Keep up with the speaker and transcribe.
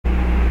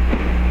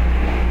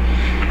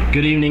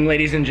Good evening,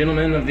 ladies and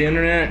gentlemen of the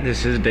internet.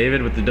 This is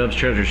David with the Dove's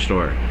Treasure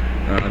Store.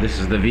 This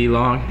is the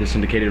vlog, the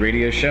syndicated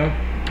radio show.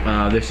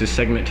 This is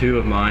segment 2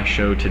 of my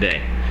show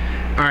today.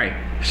 Alright,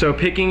 so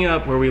picking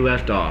up where we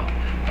left off,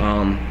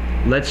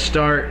 let's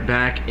start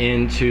back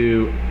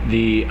into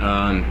the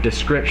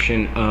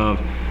description of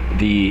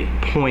the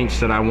points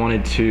that I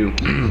wanted to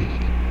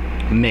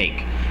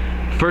make.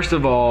 First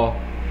of all,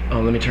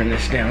 let me turn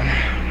this down.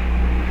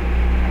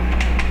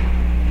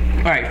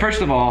 Alright,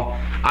 first of all,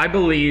 I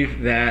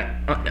believe that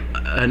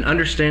an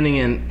understanding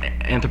in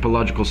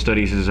anthropological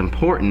studies is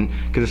important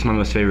because it's my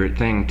most favorite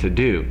thing to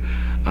do.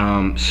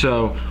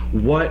 So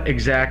what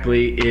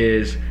exactly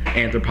is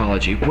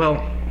anthropology?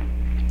 Well,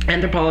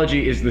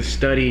 anthropology is the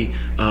study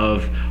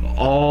of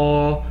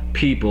all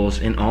peoples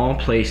in all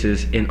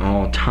places in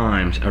all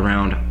times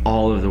around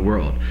all of the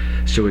world.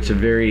 So it's a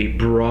very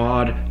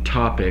broad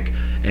topic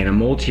and a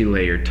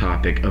multi-layered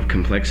topic of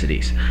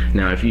complexities.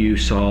 Now, if you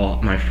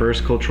saw my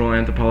first cultural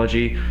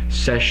anthropology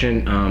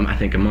session, I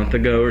think a month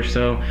ago or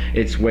so,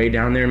 it's way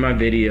down there in my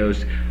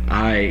videos.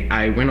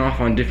 I went off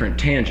on different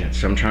tangents,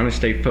 so I'm trying to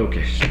stay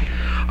focused.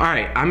 All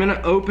right, I'm gonna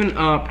open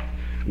up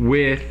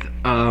with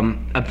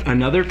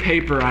another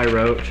paper I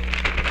wrote,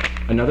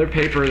 another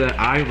paper that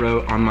I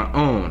wrote on my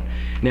own.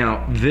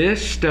 Now,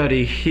 this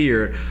study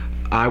here,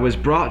 I was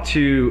brought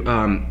to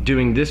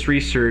doing this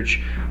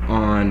research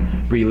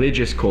on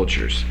religious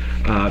cultures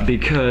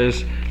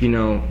because, you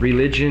know,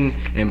 religion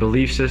and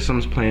belief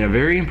systems play a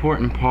very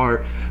important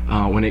part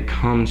when it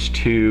comes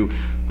to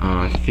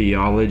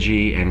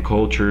theology and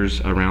cultures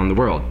around the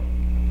world.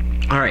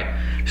 All right,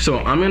 so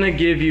I'm going to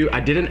give you,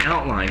 I did an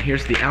outline.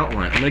 Here's the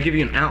outline. I'm going to give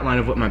you an outline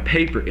of what my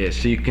paper is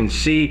so you can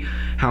see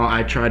how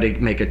I try to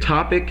make a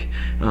topic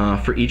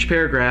for each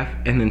paragraph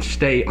and then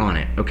stay on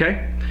it,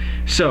 okay?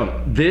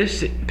 So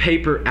this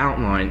paper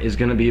outline is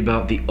going to be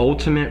about the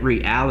ultimate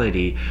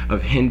reality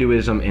of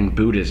Hinduism and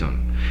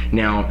Buddhism.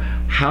 Now,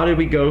 how did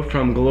we go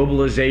from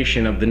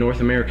globalization of the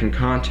North American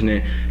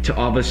continent to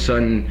all of a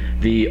sudden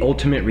the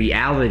ultimate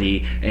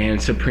reality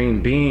and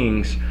supreme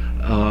beings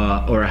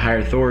or a higher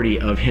authority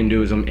of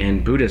Hinduism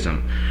and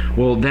Buddhism?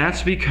 Well,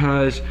 that's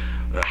because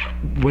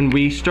when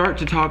we start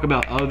to talk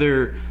about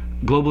other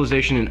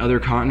globalization in other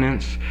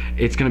continents,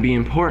 it's going to be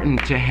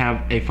important to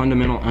have a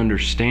fundamental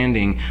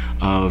understanding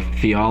of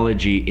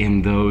theology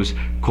in those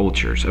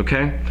cultures,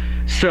 okay?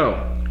 So,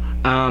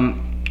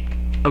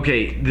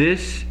 okay,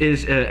 this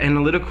is an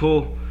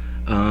analytical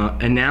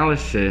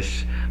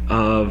analysis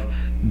of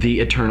the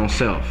eternal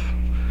self.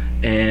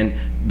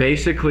 And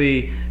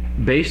basically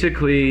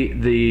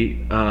the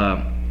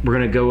we're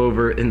going to go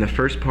over in the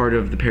first part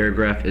of the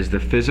paragraph is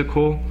the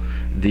physical,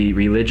 the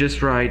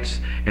religious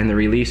rights, and the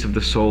release of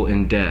the soul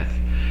in death.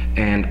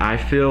 And I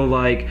feel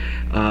like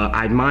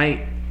I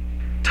might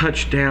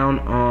touch down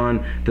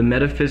on the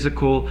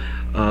metaphysical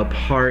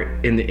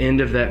part in the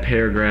end of that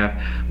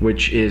paragraph,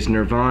 which is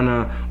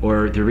nirvana,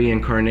 or the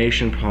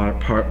reincarnation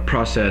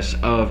process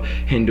of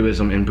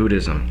Hinduism and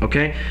Buddhism.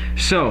 Okay,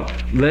 so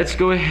let's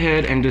go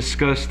ahead and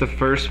discuss the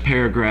first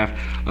paragraph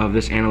of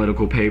this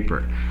analytical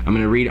paper. I'm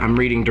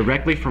reading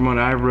directly from what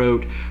I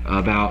wrote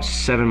about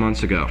 7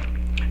 months ago.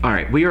 All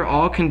right, we are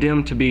all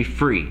condemned to be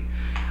free.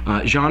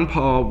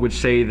 Jean-Paul would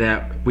say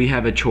that we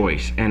have a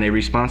choice, and a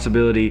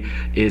responsibility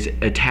is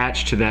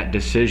attached to that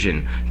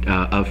decision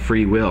of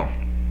free will.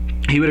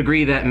 He would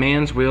agree that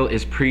man's will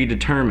is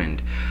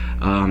predetermined.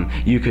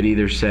 You could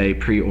either say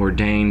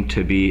preordained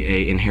to be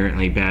an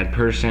inherently bad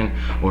person,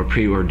 or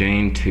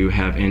preordained to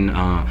have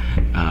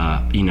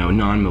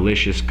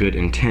non-malicious good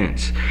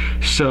intents.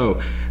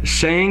 So,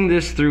 saying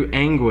this through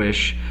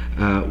anguish,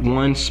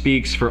 one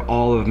speaks for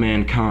all of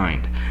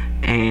mankind.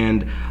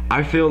 And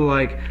I feel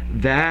like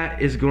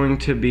that is going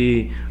to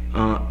be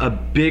a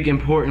big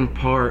important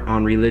part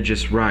on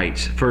religious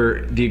rights.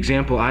 For the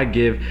example I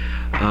give,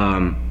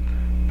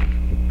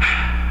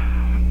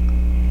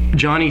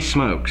 Johnny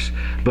smokes,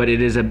 but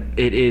it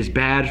is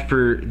bad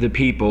for the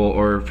people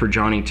or for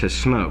Johnny to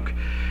smoke.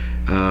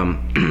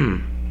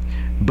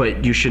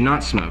 But you should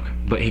not smoke,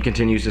 but he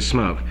continues to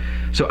smoke.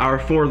 So our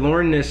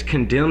forlornness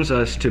condemns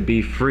us to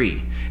be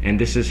free, and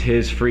this is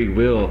his free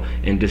will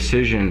and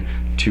decision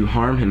to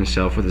harm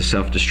himself with a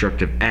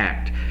self-destructive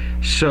act.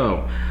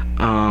 So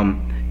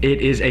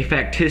it is a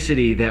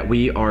facticity that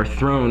we are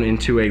thrown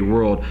into a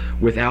world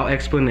without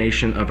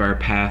explanation of our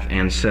path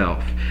and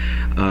self.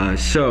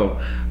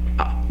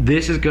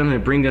 This is going to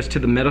bring us to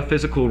the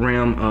metaphysical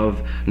realm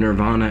of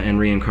nirvana and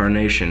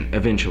reincarnation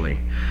eventually.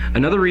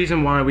 Another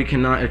reason why we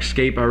cannot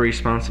escape our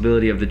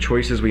responsibility of the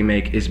choices we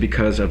make is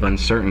because of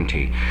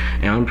uncertainty.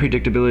 And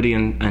unpredictability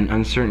and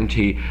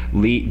uncertainty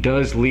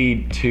does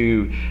lead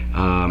to,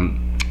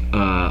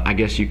 I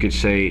guess you could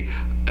say,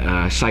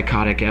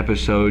 psychotic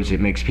episodes. It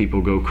makes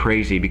people go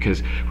crazy because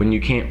when you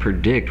can't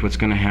predict what's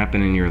going to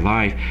happen in your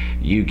life,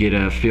 you get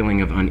a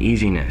feeling of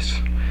uneasiness.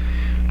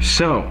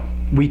 So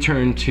we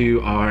turn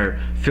to our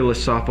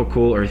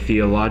philosophical or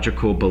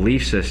theological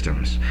belief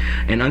systems.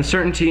 And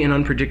uncertainty and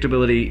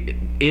unpredictability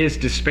is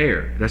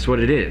despair. That's what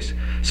it is.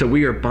 So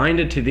we are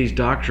binded to these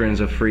doctrines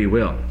of free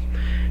will.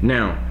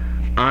 Now,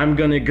 I'm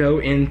going to go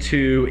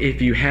into, if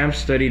you have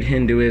studied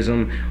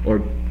Hinduism,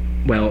 or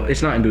well,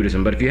 it's not in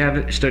Buddhism, but if you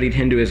have studied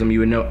Hinduism, you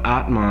would know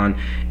Atman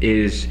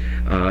is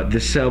the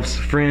self's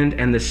friend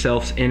and the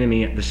self's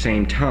enemy at the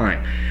same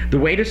time. The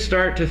way to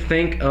start to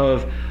think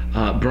of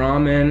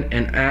Brahman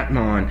and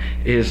Atman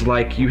is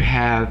like you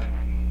have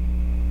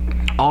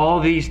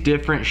all these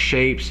different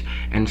shapes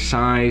and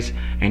size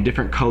and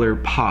different color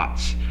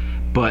pots,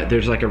 but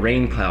there's like a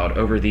rain cloud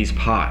over these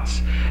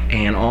pots,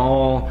 and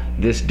all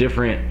this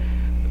different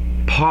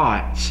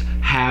pots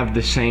have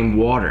the same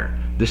water,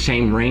 the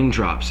same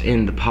raindrops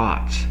in the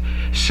pots.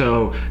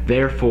 So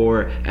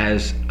therefore,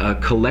 as a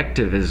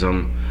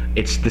collectivism,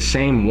 it's the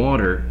same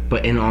water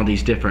but in all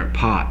these different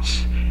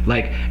pots.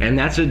 And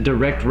that's a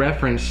direct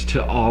reference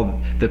to all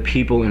the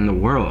people in the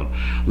world.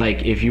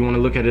 Like, if you want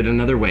to look at it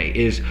another way,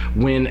 is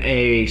when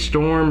a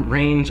storm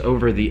rains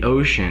over the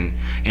ocean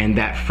and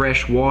that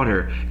fresh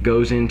water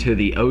goes into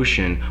the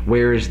ocean,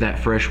 where is that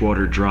fresh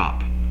water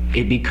drop?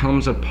 It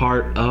becomes a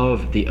part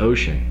of the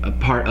ocean, a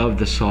part of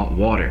the salt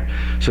water.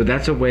 So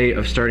that's a way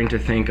of starting to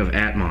think of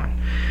Atman.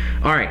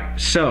 All right,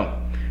 so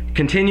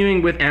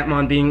continuing with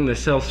Atman being the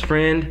self's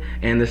friend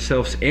and the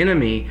self's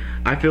enemy,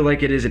 I feel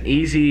like it's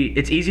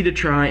easy to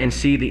try and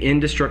see the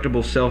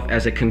indestructible self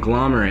as a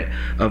conglomerate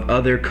of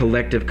other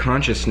collective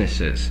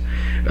consciousnesses,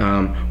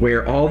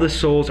 where all the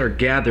souls are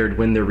gathered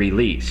when they're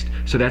released.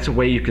 So that's a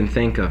way you can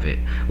think of it.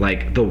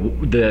 Like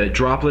the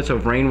droplets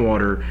of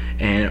rainwater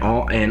and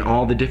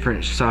all the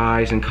different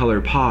size and color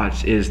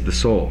pots is the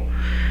soul.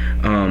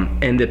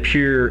 And the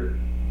pure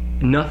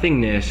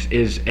nothingness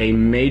is a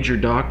major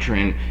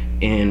doctrine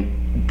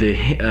in the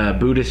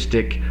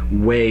Buddhistic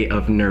way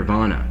of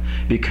nirvana,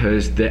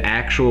 because the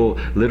actual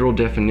literal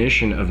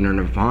definition of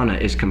nirvana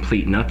is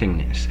complete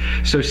nothingness.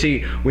 So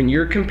see, when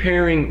you're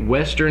comparing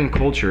Western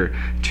culture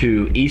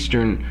to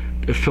Eastern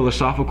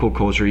philosophical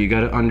culture, you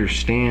got to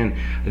understand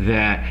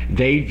that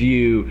they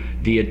view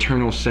the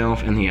eternal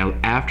self and the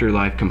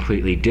afterlife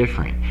completely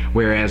different.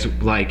 Whereas,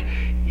 like,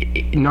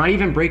 not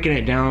even breaking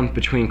it down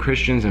between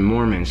Christians and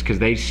Mormons, because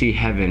they see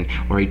heaven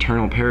or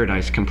eternal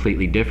paradise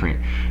completely different,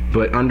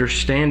 but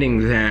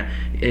understanding that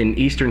in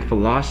Eastern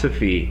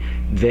philosophy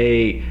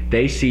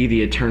they see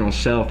the eternal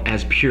self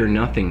as pure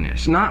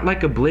nothingness, not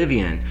like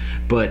oblivion,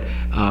 but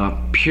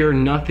pure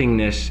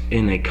nothingness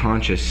in a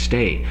conscious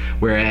state,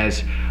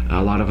 whereas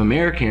a lot of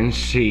Americans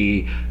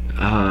see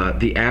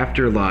the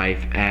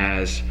afterlife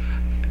as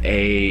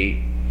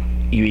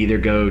you either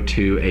go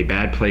to a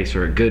bad place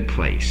or a good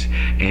place.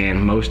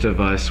 And most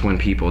of us, when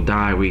people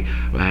die,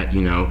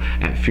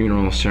 at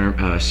funeral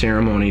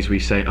ceremonies, we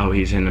say, oh,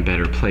 he's in a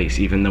better place,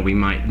 even though we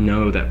might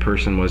know that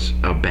person was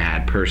a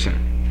bad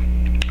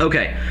person.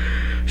 Okay,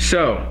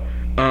 so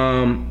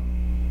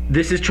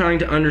this is trying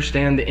to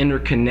understand the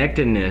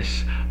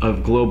interconnectedness of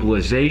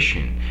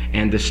globalization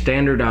and the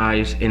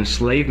standardized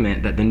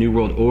enslavement that the New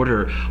World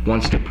Order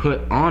wants to put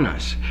on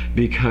us,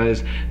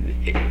 because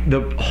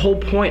the whole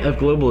point of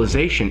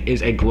globalization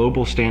is a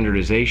global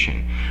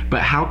standardization.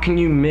 But how can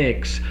you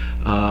mix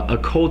a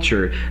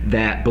culture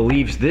that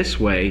believes this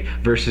way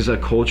versus a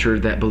culture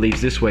that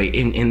believes this way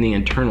in the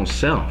internal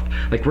self?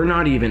 Like, we're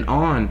not even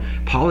on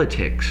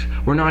politics.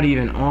 We're not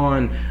even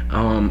on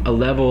a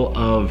level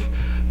of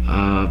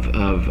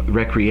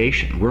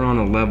recreation. We're on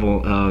a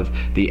level of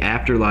the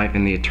afterlife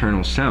and the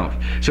eternal self.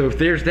 So if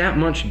there's that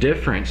much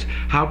difference,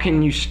 how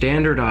can you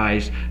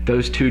standardize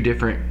those two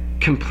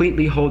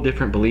completely whole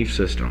different belief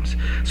systems?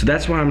 So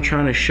that's why I'm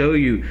trying to show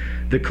you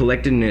the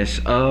collectedness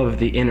of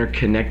the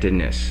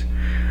interconnectedness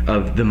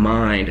of the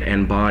mind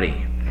and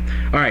body.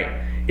 All right.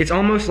 It's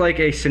almost like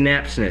a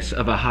synapses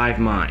of a hive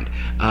mind.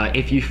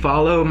 If you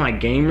follow my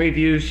game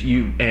reviews,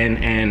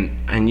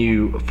 and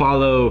you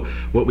follow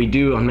what we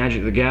do on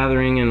Magic the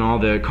Gathering and all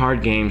the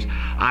card games,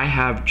 I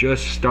have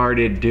just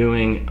started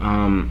doing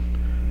some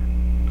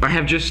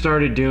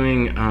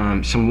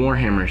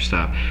Warhammer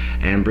stuff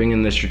and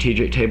bringing the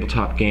strategic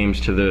tabletop games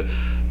to the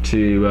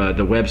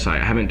website.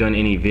 I haven't done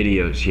any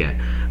videos yet,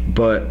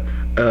 but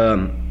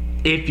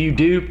if you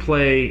do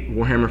play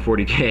Warhammer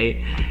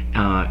 40K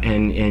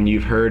and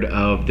you've heard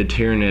of the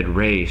Tyranid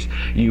race,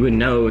 you would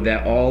know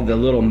that all the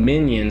little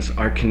minions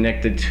are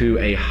connected to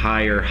a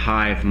higher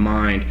hive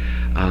mind,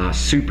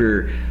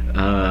 super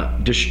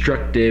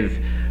destructive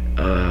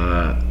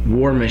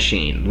war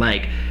machine.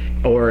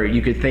 Or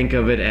you could think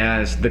of it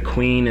as the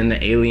Queen in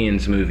the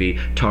Aliens movie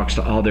talks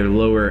to all their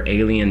lower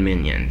alien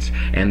minions,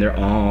 and they're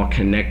all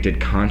connected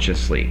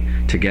consciously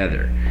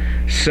together.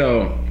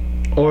 So,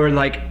 or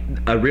like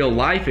a real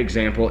life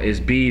example is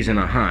bees in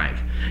a hive.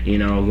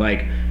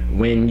 Like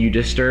when you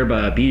disturb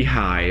a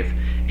beehive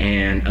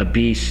and a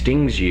bee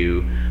stings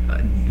you,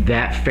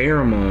 that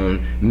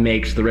pheromone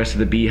makes the rest of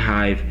the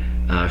beehive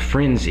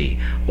frenzy.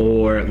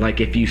 Or like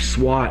if you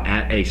swat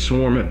at a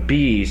swarm of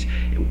bees,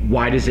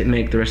 why does it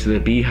make the rest of the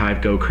beehive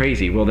go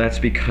crazy? Well, that's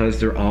because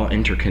they're all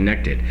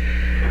interconnected.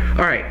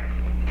 All right,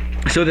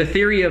 so the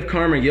theory of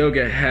karma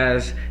yoga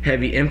has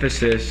heavy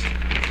emphasis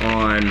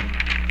on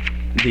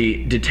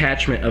the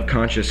detachment of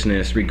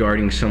consciousness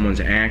regarding someone's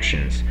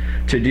actions.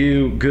 to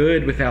do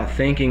good without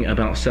thinking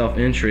about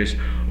self-interest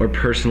or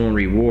personal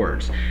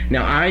rewards.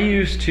 Now, I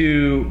used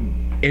to,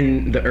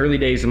 in the early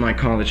days of my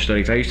college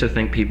studies, I used to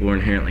think people were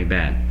inherently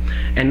bad,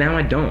 and now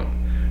I don't,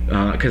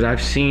 because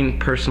I've seen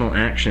personal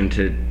action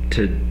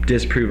to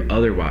disprove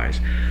otherwise.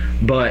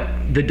 But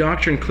the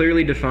doctrine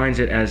clearly defines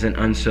it as an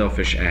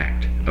unselfish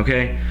act.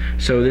 Okay,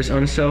 so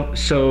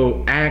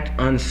act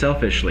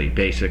unselfishly,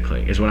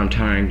 basically, is what I'm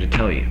trying to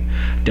tell you.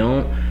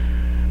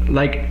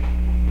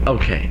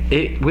 Okay,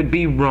 it would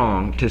be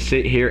wrong to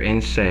sit here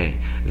and say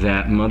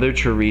that Mother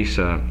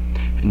Teresa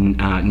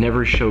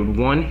never showed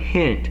one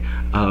hint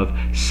of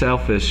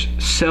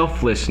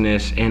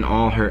selflessness in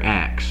all her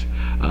acts,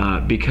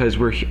 because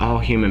we're all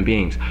human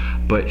beings.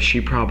 But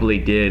she probably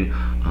did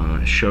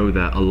show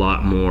that a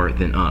lot more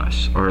than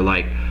us, or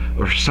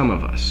some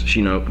of us,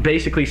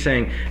 basically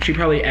saying she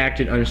probably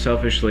acted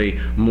unselfishly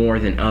more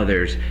than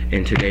others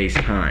in today's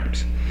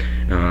times,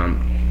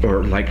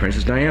 or like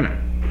Princess Diana.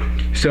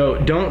 So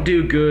don't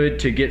do good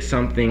to get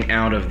something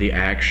out of the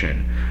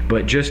action,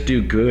 but just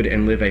do good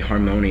and live a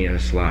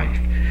harmonious life.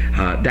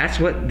 That's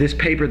what this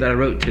paper that I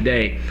wrote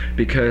today,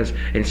 because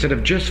instead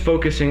of just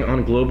focusing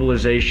on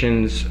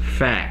globalization's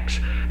facts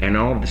and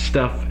all the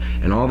stuff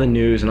and all the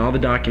news and all the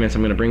documents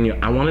I'm going to bring you,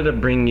 I wanted to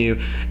bring you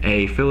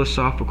a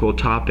philosophical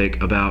topic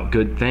about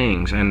good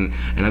things, and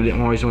I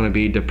didn't always want to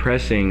be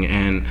depressing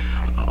and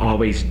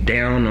always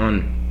down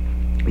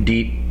on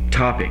deep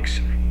topics.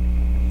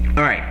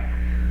 Alright,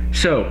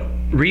 so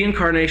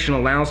reincarnation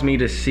allows me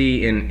to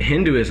see in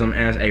Hinduism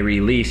as a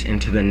release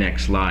into the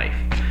next life.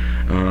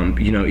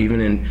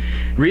 Even in,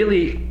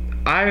 really,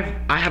 I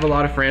have a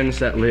lot of friends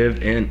that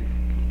live in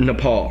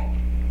Nepal,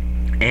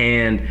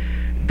 and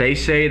they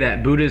say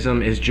that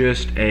Buddhism is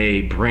just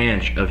a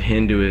branch of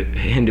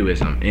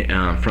Hinduism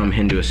from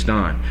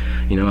Hindustan.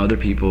 Other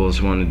people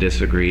want to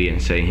disagree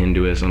and say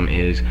Hinduism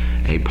is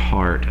a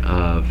part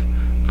of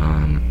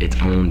its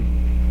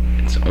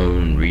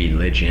own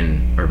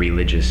religion or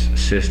religious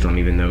system,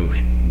 even though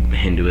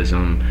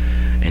Hinduism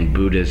and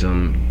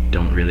Buddhism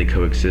don't really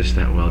coexist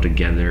that well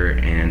together,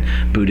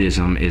 and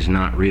Buddhism is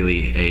not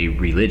really a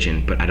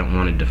religion, but I don't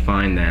want to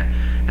define that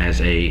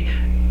as a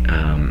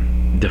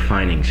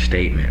defining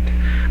statement.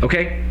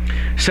 Okay,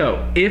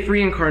 so if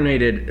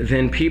reincarnated,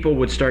 then people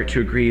would start to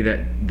agree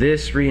that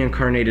this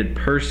reincarnated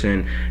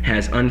person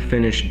has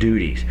unfinished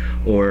duties,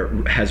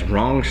 or has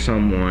wronged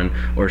someone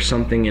or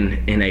something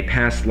in a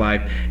past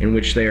life in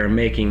which they are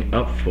making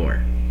up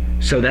for.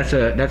 So that's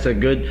a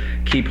good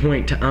key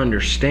point to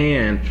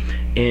understand.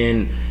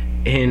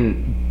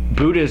 In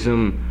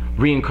Buddhism,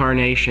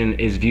 reincarnation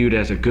is viewed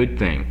as a good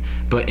thing,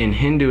 but in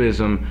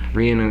Hinduism,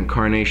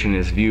 reincarnation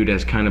is viewed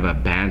as kind of a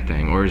bad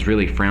thing, or is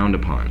really frowned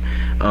upon.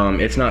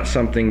 It's not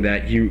something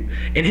that in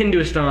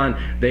Hindustan,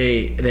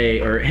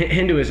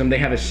 Hinduism, they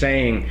have a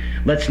saying,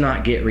 let's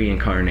not get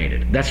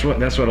reincarnated. That's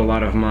what a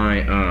lot of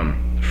my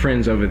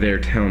friends over there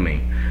tell me.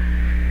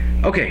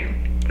 Okay,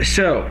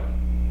 so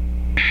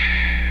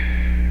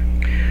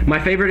my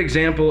favorite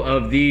example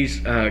of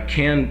these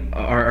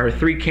are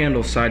three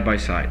candles side by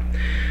side.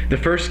 The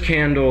first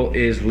candle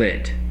is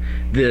lit.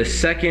 The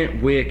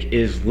second wick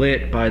is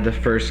lit by the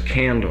first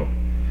candle.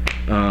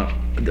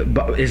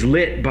 Is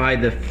lit by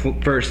the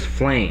first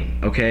flame.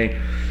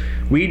 Okay,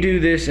 we do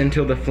this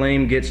until the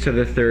flame gets to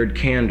the third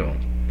candle.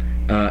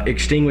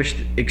 Extinguish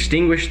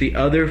the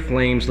other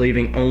flames,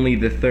 leaving only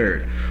the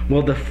third.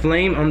 Well, the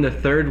flame on the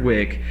third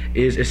wick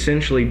is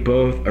essentially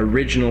both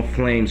original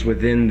flames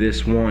within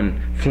this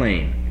one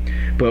flame.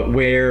 But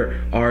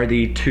where are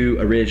the two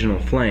original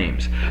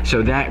flames?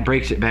 So that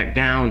breaks it back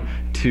down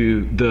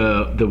to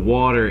the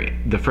water,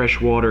 the fresh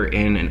water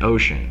in an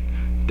ocean.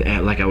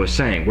 Like I was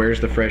saying,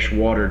 where's the fresh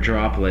water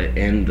droplet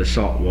in the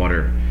salt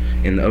water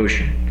in the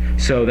ocean?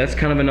 So that's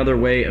kind of another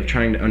way of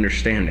trying to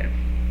understand it.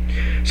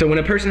 So when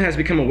a person has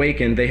become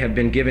awakened, they have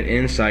been given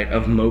insight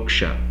of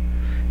moksha.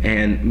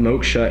 And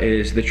moksha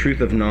is the truth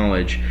of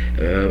knowledge,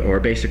 or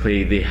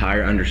basically the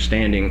higher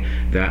understanding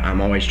that I'm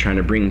always trying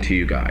to bring to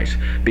you guys.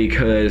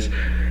 Because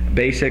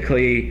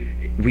basically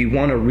we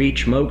want to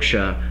reach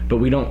moksha, but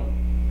we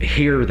don't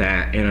hear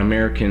that in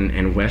American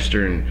and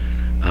Western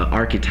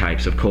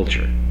archetypes of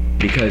culture,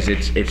 because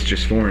it's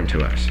just foreign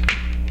to us.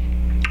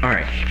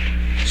 Alright,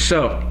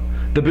 so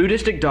the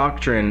Buddhistic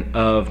doctrine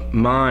of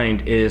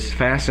mind is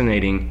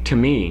fascinating to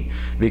me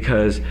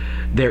because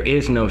there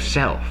is no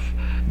self.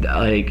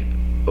 Like,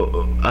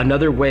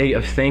 another way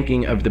of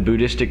thinking of the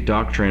Buddhistic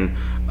doctrine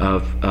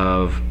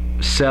of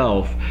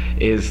self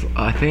is,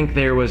 I think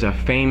there was a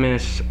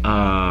famous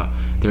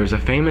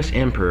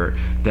emperor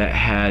that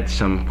had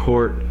some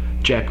court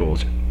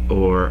Jekylls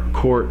or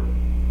court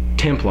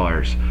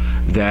Templars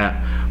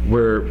that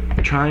were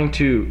trying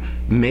to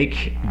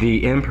make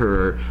the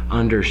emperor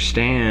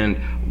understand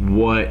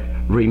what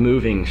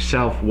removing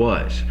self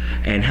was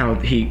and how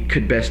he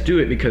could best do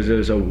it, because it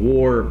was a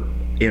war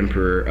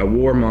emperor, a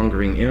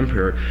warmongering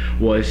emperor,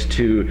 was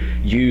to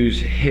use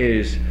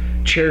his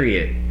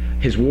chariot,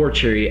 his war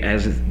chariot,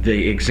 as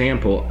the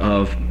example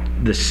of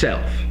the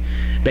self.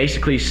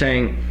 Basically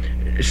saying,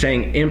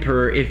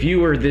 Emperor, if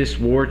you were this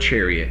war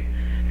chariot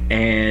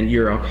and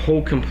you're a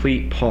whole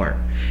complete part.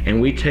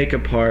 And we take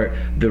apart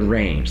the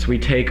reins, we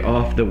take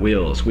off the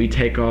wheels, we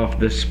take off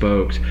the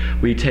spokes,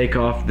 we take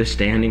off the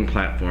standing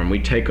platform, we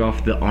take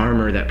off the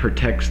armor that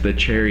protects the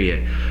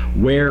chariot.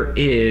 Where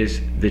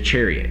is the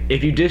chariot?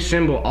 If you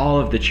disassemble all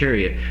of the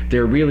chariot,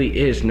 there really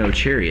is no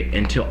chariot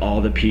until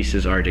all the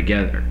pieces are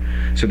together.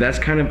 So that's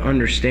kind of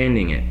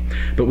understanding it.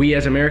 But we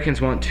as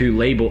Americans want to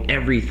label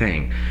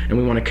everything, and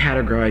we want to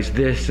categorize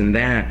this and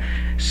that.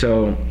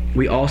 So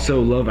we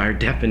also love our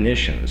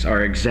definitions,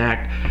 our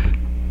exact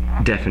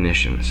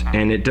definitions.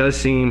 And it does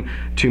seem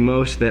to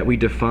most that we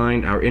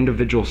define our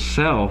individual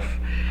self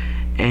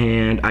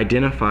and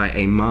identify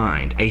a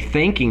mind, a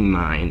thinking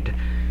mind,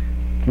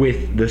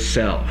 with the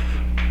self.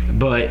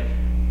 But,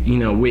 you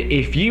know,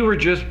 if you were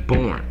just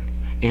born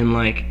in,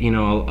 like, you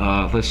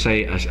know, let's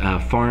say a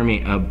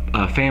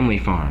family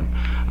farm,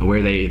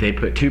 where they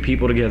put two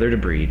people together to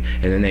breed,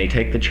 and then they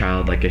take the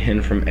child like a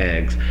hen from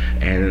eggs,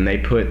 and then they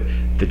put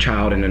the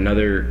child in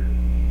another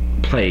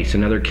place,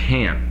 another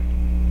camp,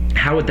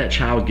 how would that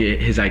child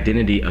get his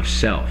identity of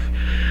self?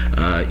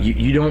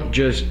 You don't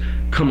just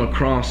come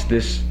across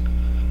this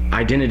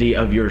identity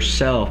of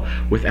yourself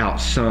without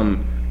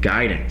some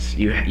guidance.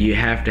 You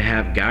have to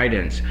have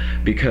guidance,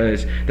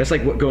 because that's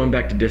like what, going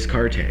back to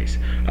Descartes.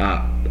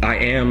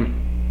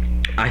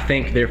 I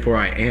think, therefore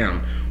I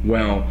am.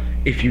 Well,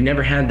 if you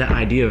never had that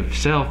idea of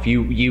self,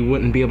 you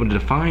wouldn't be able to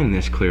define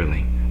this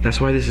clearly.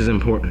 That's why this is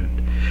important.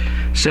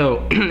 So,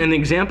 an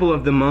example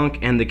of the monk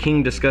and the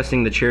king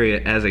discussing the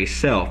chariot as a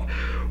self.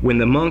 When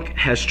the monk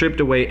has stripped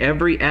away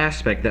every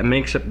aspect that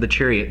makes up the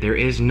chariot, there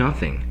is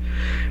nothing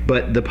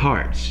but the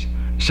parts.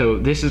 So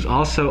this is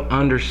also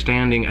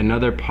understanding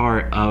another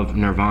part of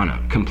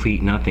nirvana,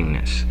 complete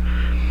nothingness.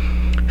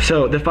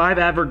 So the five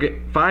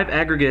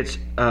aggregates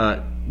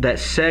that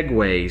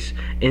segues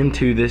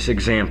into this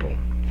example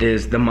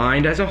is the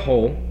mind as a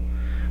whole.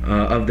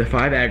 Of the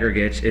five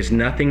aggregates is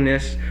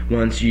nothingness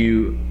once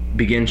you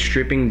begin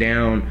stripping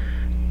down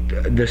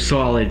the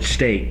solid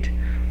state.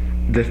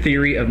 The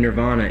theory of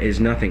nirvana is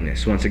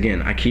nothingness. Once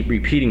again, I keep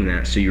repeating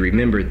that so you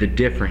remember the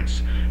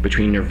difference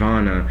between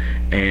nirvana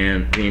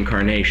and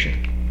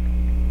reincarnation.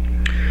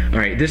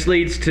 Alright, this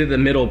leads to the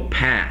middle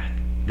path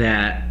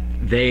that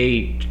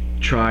they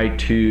try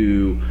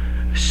to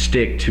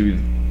stick to.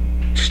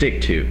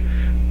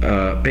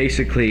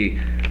 Basically,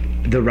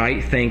 the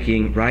right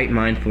thinking, right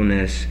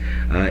mindfulness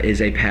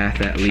is a path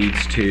that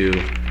leads to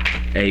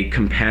a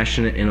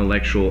compassionate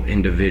intellectual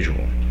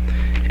individual.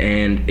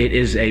 And it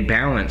is a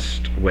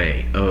balanced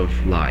way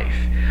of life.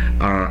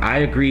 I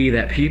agree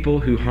that people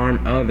who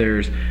harm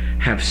others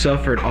have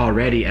suffered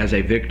already as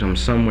a victim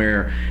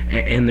somewhere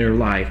in their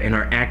life and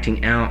are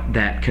acting out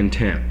that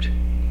contempt.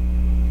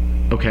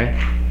 Okay?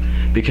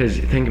 Because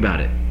think about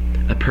it.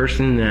 A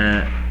person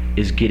that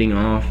is getting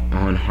off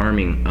on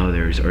harming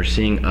others or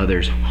seeing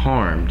others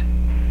harmed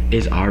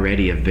is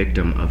already a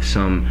victim of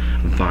some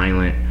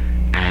violent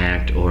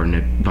act or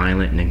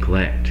violent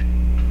neglect.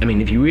 I mean,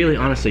 if you really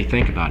honestly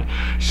think about it,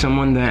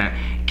 someone that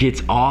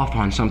gets off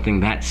on something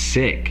that's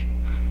sick,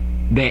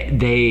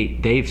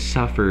 they've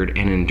suffered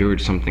and endured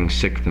something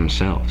sick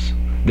themselves.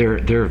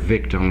 They're a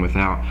victim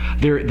without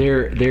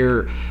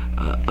they're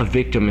a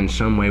victim in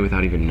some way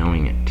without even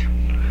knowing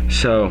it.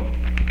 So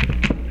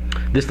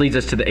this leads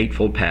us to the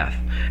Eightfold Path,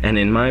 and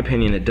in my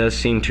opinion, it does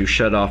seem to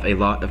shut off a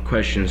lot of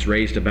questions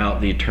raised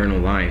about the eternal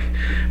life,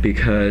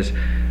 because,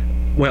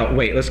 well,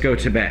 wait, let's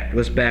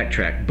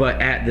backtrack.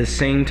 But at the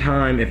same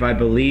time, if I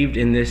believed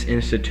in this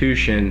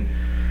institution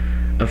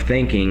of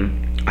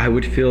thinking, I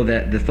would feel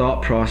that the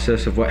thought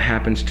process of what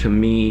happens to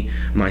me,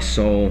 my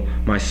soul,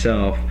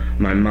 myself,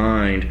 my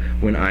mind,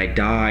 when I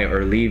die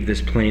or leave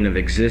this plane of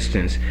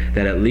existence,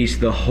 that at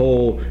least the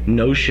whole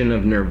notion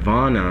of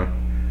nirvana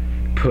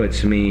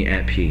puts me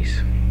at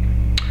peace.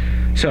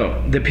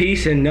 So, the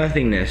peace in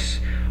nothingness,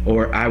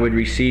 or I would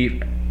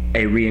receive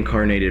a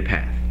reincarnated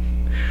path.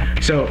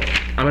 So,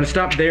 I'm going to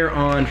stop there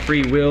on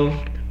free will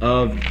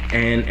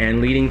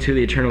and leading to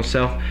the eternal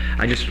self.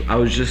 I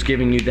was just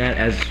giving you that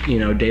as, you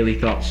know, daily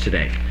thoughts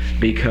today,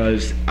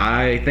 because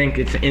I think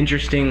it's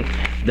interesting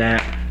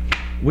that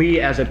we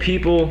as a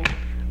people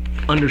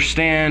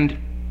understand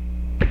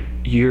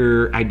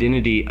your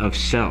identity of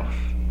self.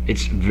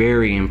 It's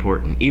very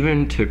important,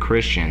 even to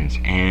Christians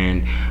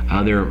and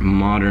other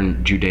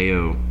modern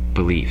Judeo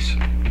beliefs.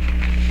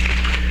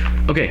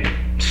 Okay,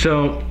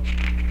 so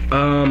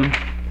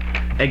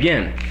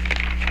again,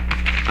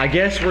 I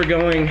guess we're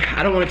going,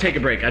 I don't want to take a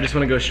break. I just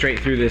want to go straight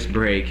through this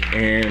break,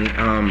 and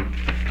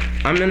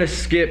I'm going to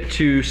skip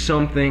to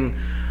something.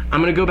 I'm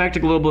going to go back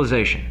to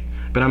globalization,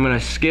 but I'm going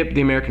to skip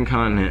the American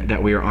continent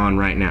that we are on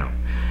right now,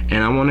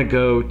 and I want to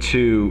go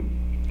to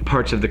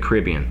parts of the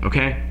Caribbean,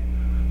 okay?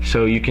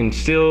 So you can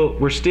still,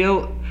 we're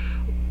still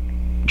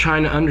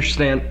trying to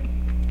understand,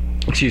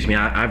 excuse me,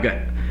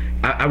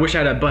 I wish I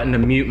had a button to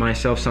mute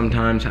myself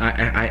sometimes.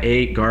 I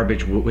ate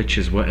garbage, which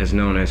is what is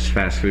known as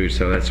fast food,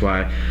 so that's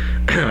why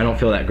I don't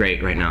feel that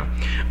great right now.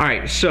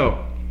 Alright,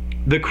 so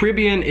the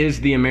Caribbean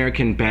is the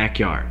American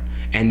backyard,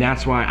 and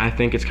that's why I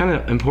think it's kind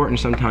of important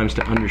sometimes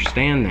to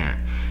understand that.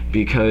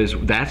 because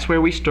that's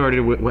where we started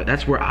with,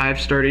 that's where I've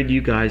started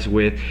you guys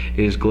with,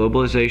 is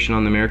globalization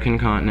on the American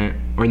continent,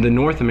 or in the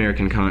North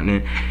American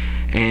continent.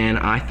 And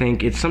I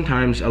think it's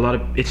sometimes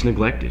it's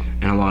neglected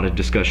in a lot of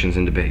discussions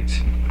and debates.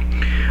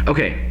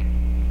 Okay.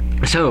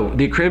 So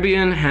the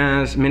Caribbean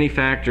has many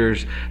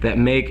factors that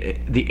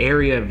make the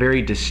area a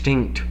very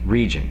distinct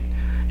region.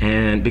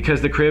 And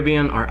because the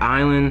Caribbean are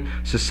island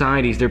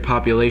societies, their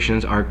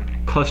populations are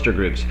cluster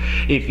groups.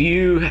 If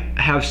you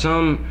have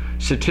some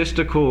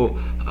statistical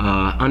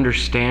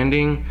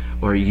understanding,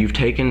 or you've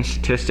taken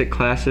statistic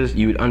classes,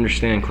 you would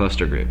understand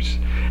cluster groups.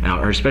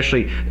 Or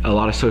especially a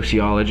lot of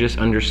sociologists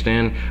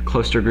understand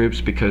cluster groups,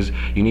 because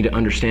you need to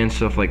understand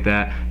stuff like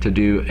that to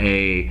do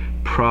a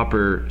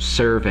proper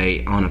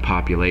survey on a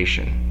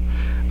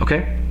population.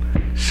 Okay?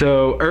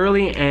 So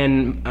early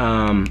and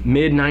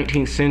mid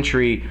 19th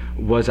century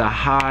was a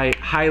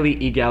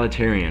highly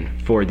egalitarian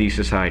for these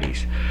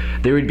societies.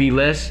 There would be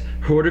less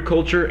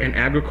horticulture and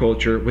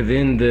agriculture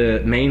within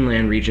the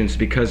mainland regions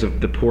because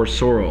of the poor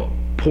soil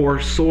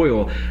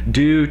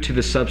due to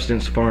the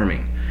subsistence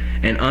farming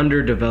and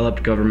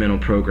underdeveloped governmental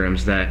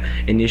programs that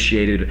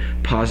initiated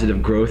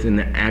positive growth in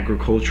the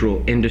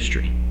agricultural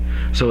industry.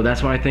 So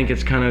that's why I think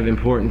it's kind of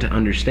important to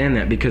understand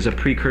that, because a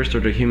precursor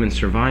to human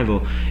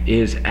survival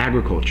is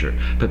agriculture.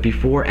 But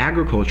before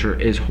agriculture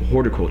is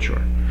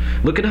horticulture.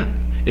 Look it up.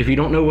 If you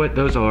don't know what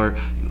those are,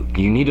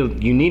 you need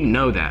to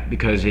know that,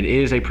 because it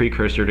is a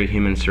precursor to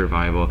human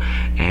survival.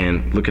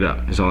 And look it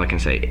up is all I can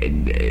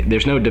say.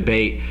 There's no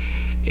debate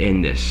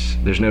in this.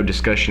 There's no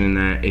discussion in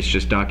that. It's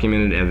just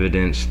documented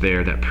evidence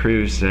there that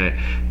proves that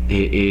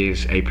it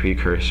is a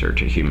precursor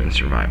to human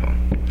survival.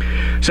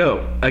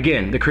 So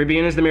again, the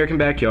Caribbean is the American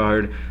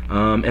backyard,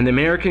 and the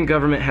American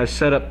government has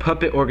set up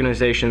puppet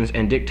organizations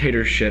and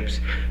dictatorships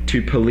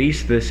to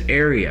police this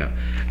area.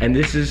 And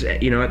this is,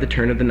 at the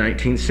turn of the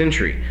 19th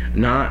century,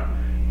 not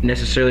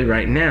necessarily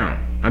right now.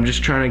 I'm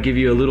just trying to give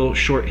you a little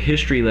short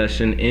history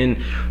lesson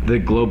in the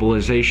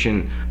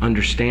globalization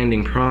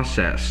understanding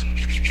process.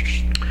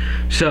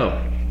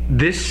 So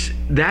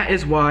that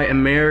is why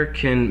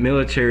American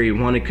military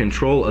wanted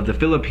control of the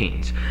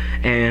Philippines,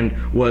 and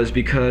was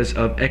because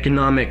of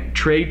economic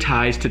trade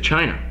ties to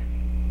China.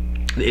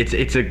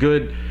 It's a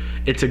good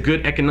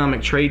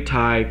economic trade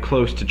tie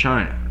close to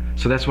China.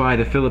 So that's why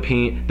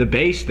the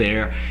base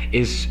there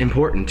is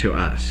important to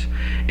us,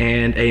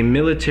 and as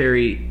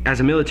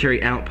a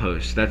military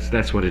outpost,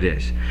 that's what it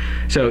is.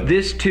 So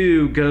this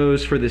too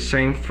goes for the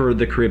same for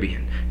the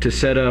Caribbean, to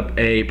set up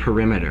a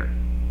perimeter.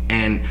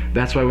 And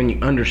that's why when you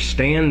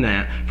understand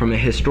that from a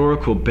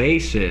historical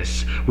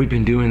basis, we've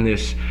been doing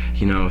this,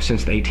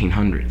 since the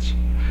 1800s.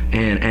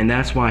 And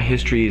that's why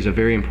history is a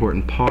very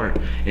important part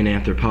in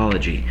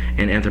anthropology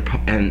and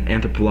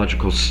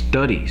anthropological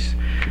studies.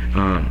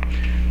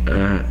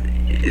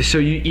 So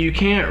you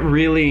can't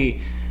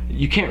really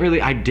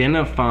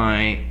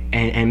identify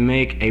and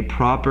make a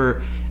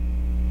proper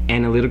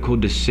analytical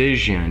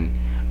decision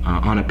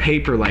on a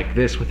paper like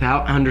this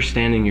without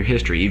understanding your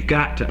history. You've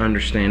got to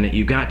understand it.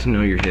 You've got to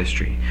know your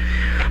history.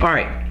 All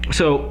right.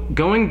 So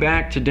going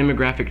back to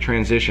demographic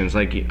transitions,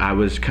 like I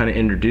was kind of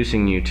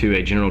introducing you to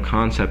a general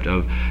concept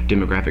of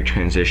demographic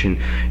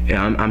transition,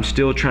 I'm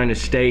still trying to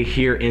stay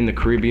here in the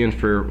Caribbean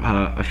for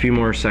a few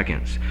more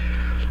seconds.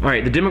 All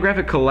right. The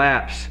demographic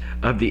collapse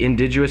of the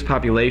indigenous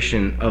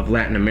population of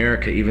Latin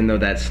America, even though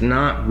that's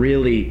not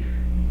really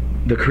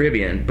the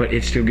Caribbean, but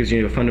it still gives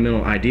you a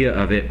fundamental idea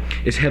of it,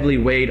 is heavily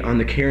weighed on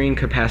the carrying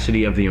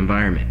capacity of the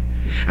environment.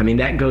 I mean,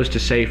 that goes to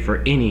say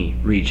for any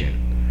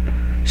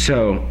region.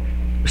 So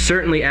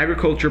certainly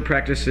agriculture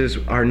practices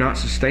are not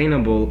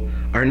sustainable,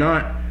 are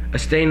not a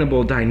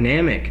sustainable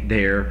dynamic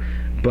there,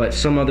 but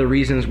some other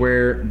reasons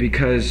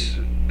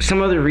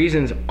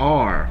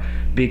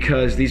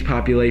because these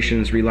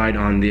populations relied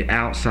on the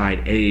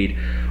outside aid,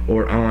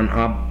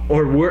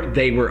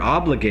 they were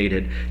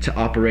obligated to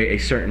operate a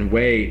certain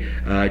way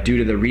due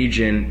to the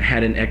region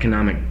had an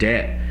economic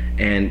debt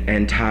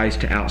and ties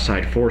to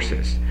outside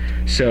forces.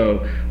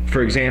 So,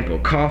 for example,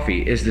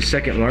 coffee is the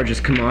second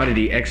largest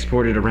commodity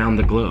exported around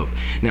the globe.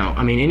 Now,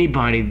 I mean,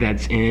 anybody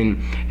that's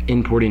in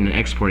importing and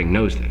exporting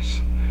knows this.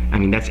 I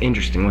mean, that's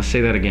interesting. Let's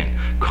say that again.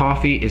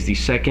 Coffee is the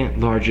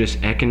second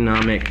largest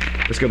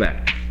let's go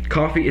back.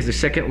 Coffee is the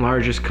second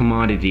largest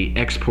commodity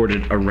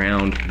exported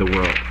around the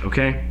world,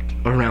 okay?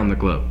 Around the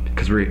globe,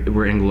 because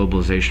we're in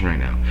globalization right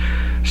now.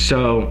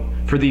 So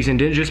for these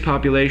indigenous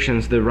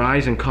populations, the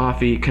rise in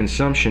coffee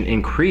consumption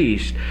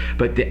increased,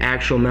 but the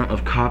actual amount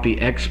of coffee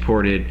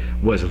exported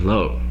was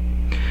low.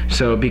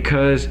 So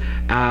because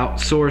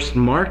outsourced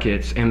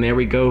markets, and there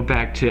we go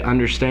back to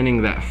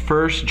understanding that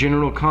first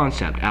general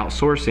concept,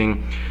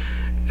 outsourcing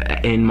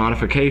in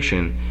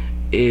modification,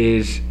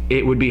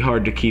 it would be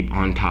hard to keep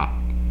on top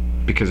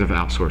because of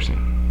outsourcing.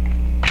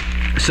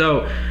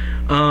 So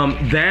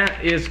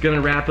that is going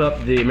to wrap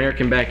up the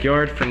American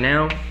backyard for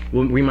now.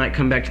 We might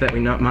come back to that,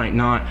 might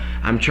not.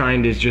 I'm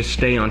trying to just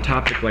stay on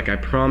topic like I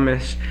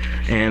promised.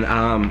 And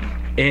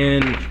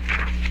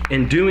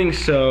in doing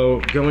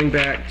so, going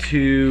back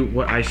to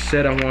what I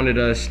said I wanted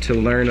us to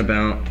learn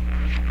about,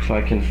 if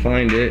I can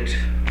find it.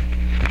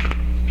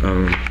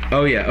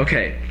 Oh yeah,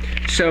 okay.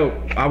 So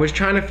I was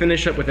trying to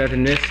finish up with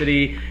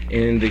ethnicity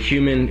in the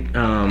human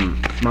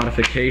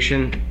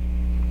modification,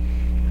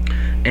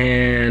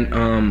 and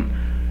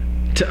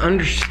to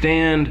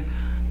understand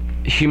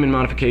human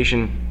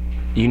modification,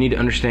 you need to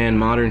understand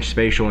modern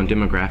spatial and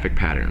demographic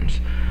patterns.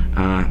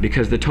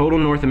 Because the total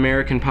North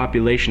American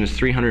population is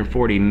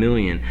 340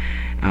 million.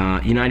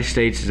 United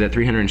States is at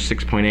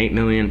 306.8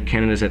 million.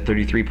 Canada is at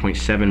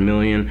 33.7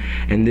 million.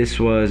 And this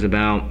was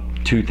about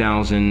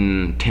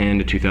 2010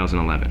 to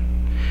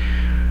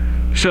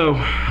 2011. So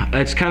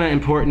it's kind of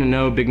important to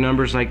know big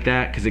numbers like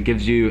that because it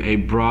gives you a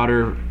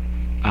broader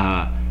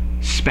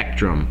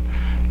spectrum.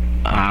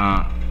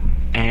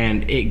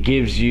 And it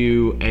gives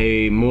you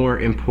a more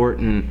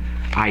important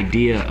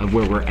idea of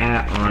where we're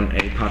at on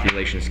a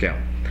population scale.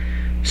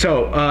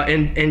 So,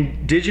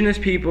 indigenous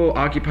people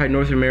occupied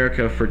North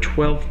America for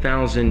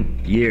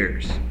 12,000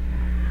 years,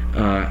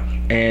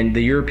 and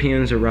the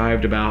Europeans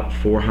arrived about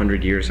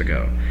 400 years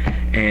ago.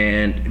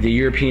 And the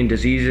European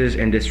diseases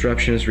and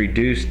disruptions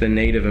reduced the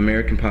Native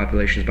American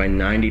populations by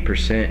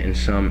 90% in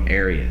some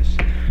areas.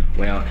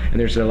 Well, and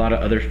there's a lot of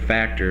other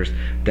factors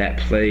that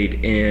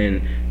played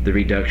in the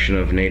reduction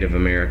of Native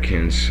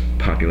Americans'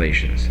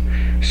 populations.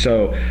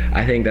 So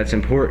I think that's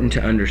important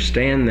to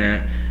understand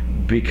that,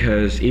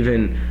 because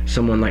even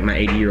someone like my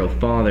 80-year-old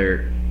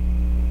father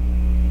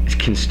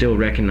can still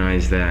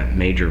recognize that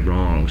major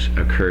wrongs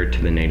occurred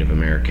to the Native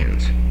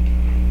Americans.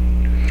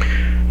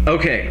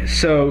 Okay,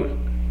 so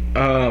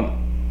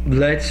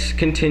let's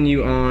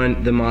continue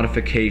on the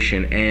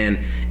modification, and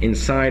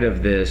inside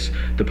of this,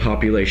 the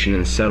population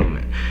and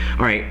settlement.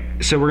 All right,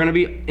 so we're going to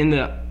be in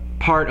the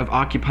part of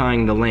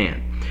occupying the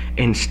land.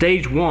 In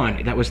stage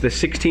one, that was the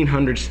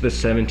 1600s to the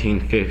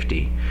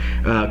 1750.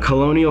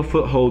 Colonial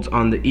footholds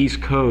on the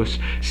East Coast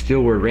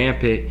still were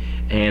rampant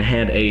and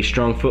had a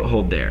strong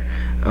foothold there.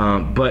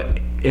 But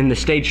in the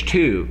stage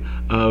two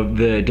of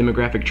the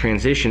demographic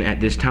transition at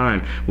this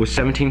time was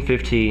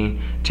 1750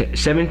 to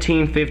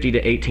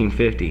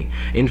 1850.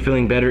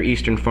 Infilling better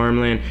eastern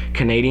farmland,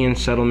 Canadian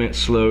settlement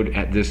slowed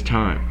at this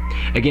time.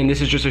 Again,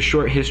 this is just a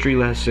short history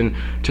lesson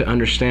to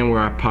understand where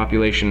our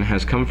population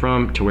has come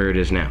from to where it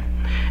is now.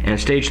 And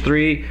stage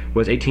three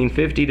was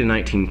 1850 to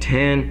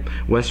 1910,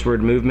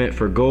 westward movement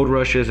for gold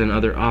rushes and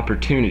other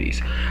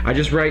opportunities. I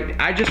just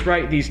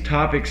write these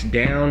topics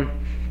down,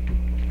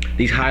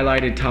 these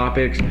highlighted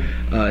topics,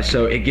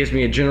 so it gives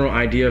me a general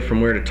idea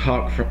from where to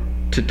talk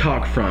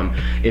from.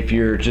 If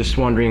you're just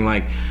wondering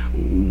like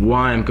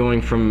why I'm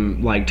going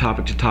from like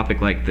topic to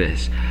topic like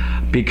this,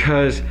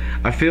 because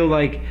I feel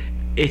like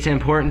it's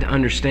important to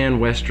understand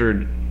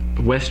westward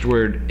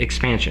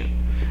expansion,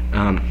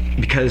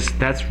 because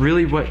that's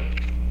really what,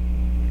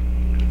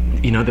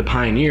 you know, the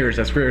pioneers,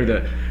 that's where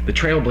the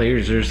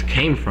trailblazers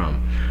came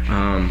from,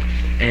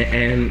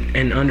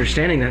 and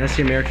understanding that that's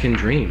the American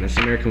dream, that's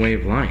the American way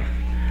of life.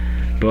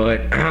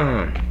 But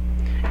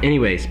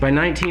anyways, by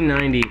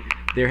 1990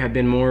 there have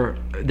been more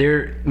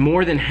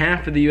than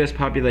half of the US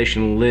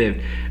population lived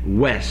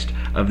west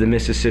of the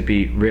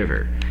Mississippi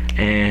River,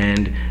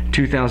 and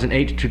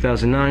 2008 to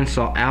 2009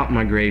 saw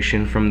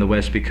out-migration from the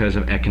west because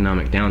of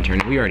economic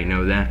downturn. We already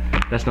know that.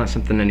 That's not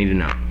something I need to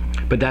know.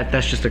 But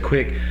that's just a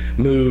quick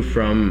move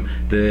from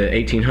the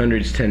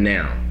 1800s to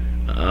now,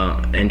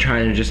 and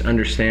trying to just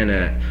understand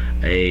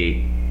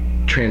a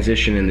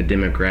transition in the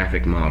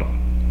demographic model.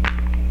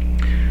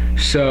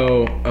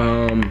 So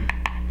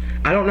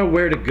I don't know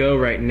where to go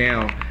right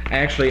now.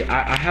 Actually,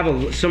 I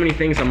have so many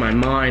things on my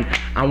mind.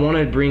 I want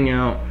to bring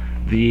out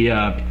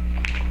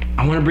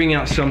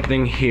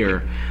something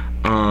here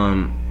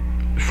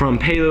from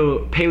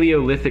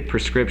Paleolithic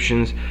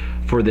prescriptions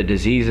for the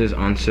diseases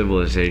on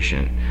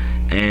civilization.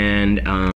 And